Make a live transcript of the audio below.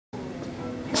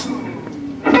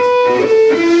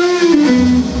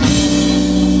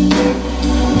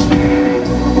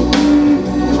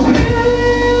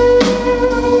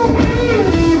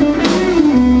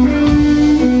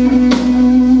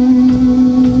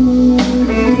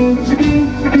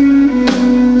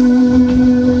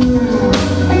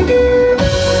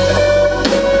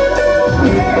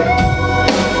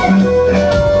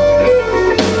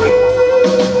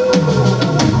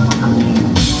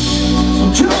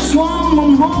just one more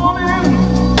morning,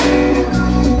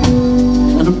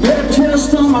 and a bad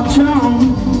taste on my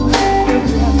tongue,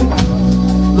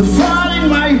 the fight in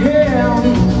my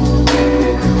hand.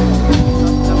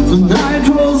 The night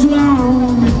was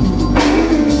long,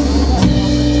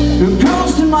 you're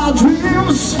ghost in my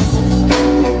dreams.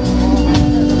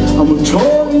 I'm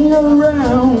toiling you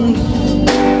around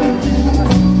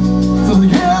to the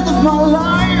end of my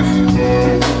life.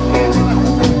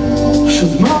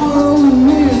 She's more than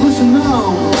me, listen now.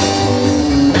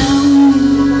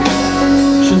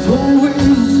 And she's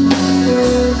always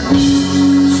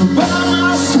so by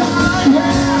my side,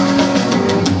 yeah.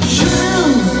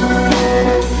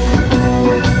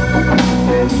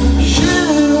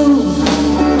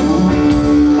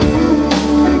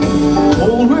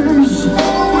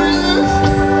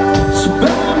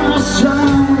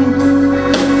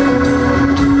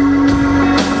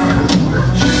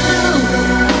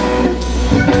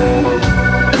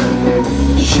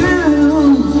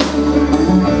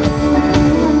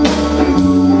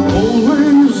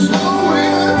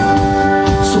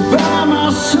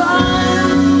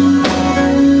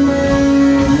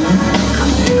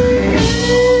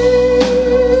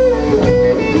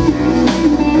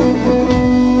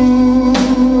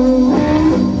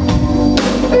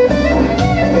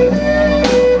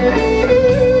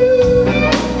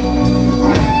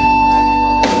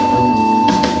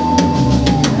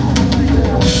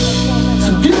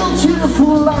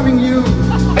 Loving you,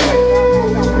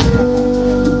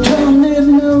 don't need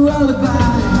no alibi.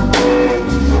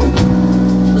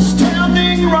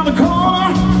 Standing around the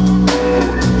corner,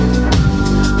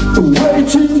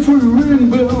 waiting for a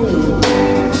rainbow.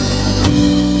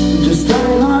 Just a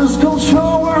nice cold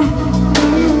shower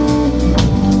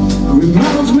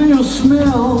reminds me of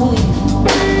smell.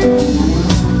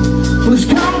 Please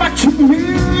come back to me,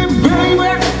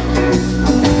 baby.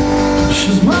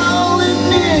 She's my only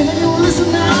need, and you listen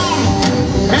now.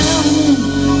 And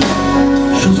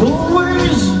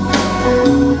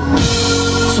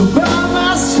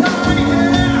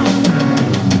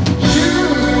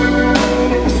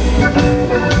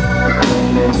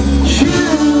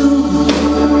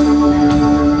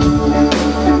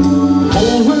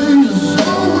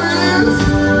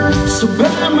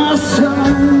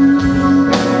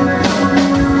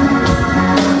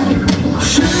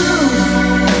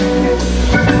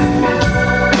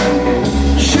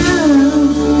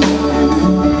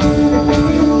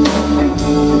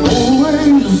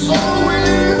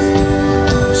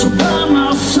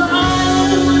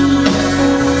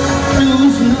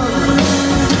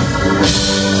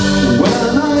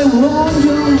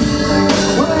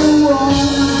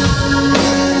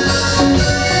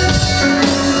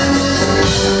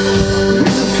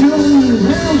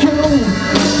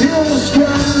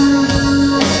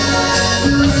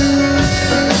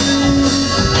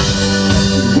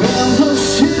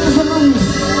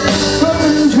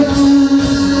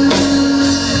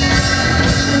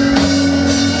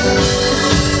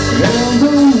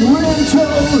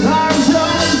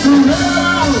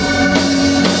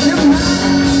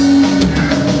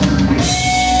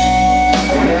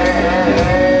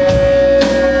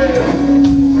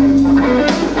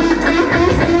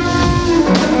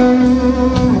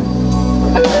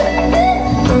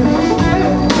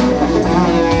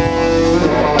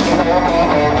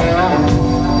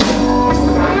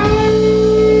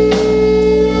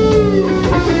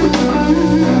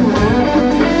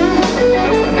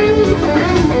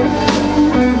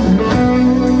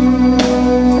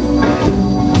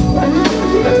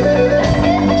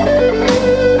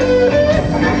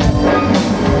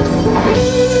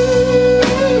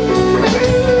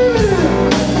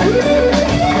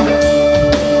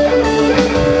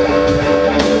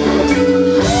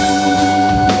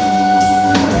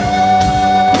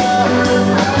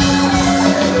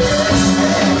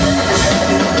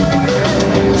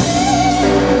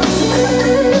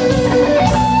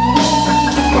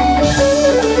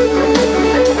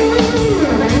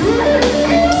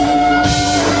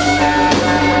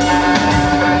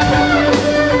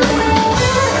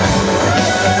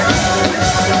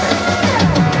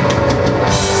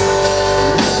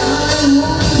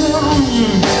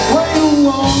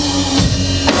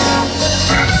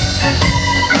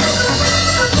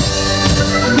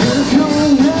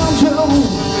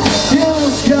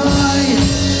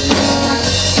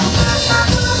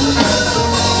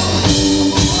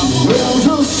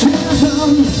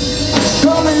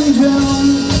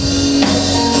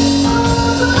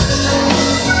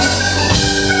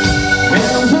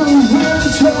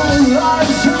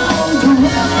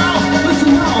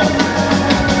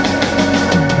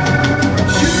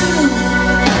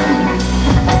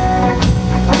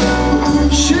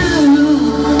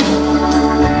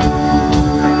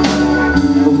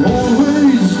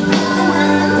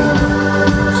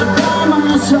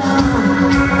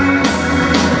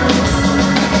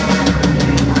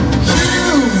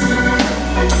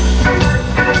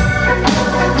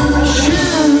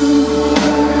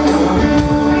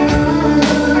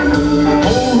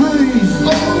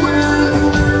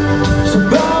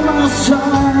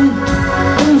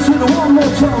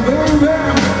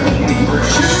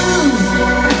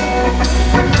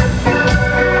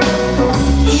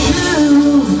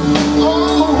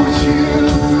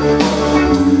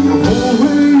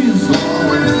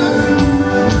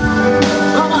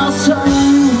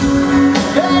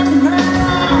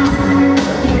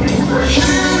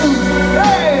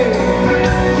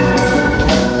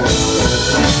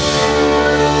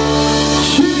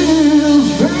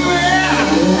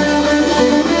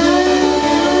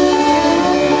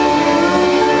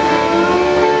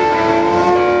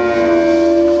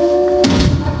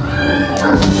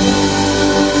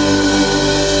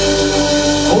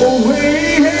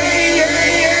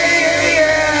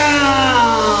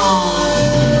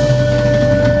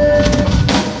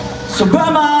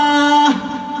bye.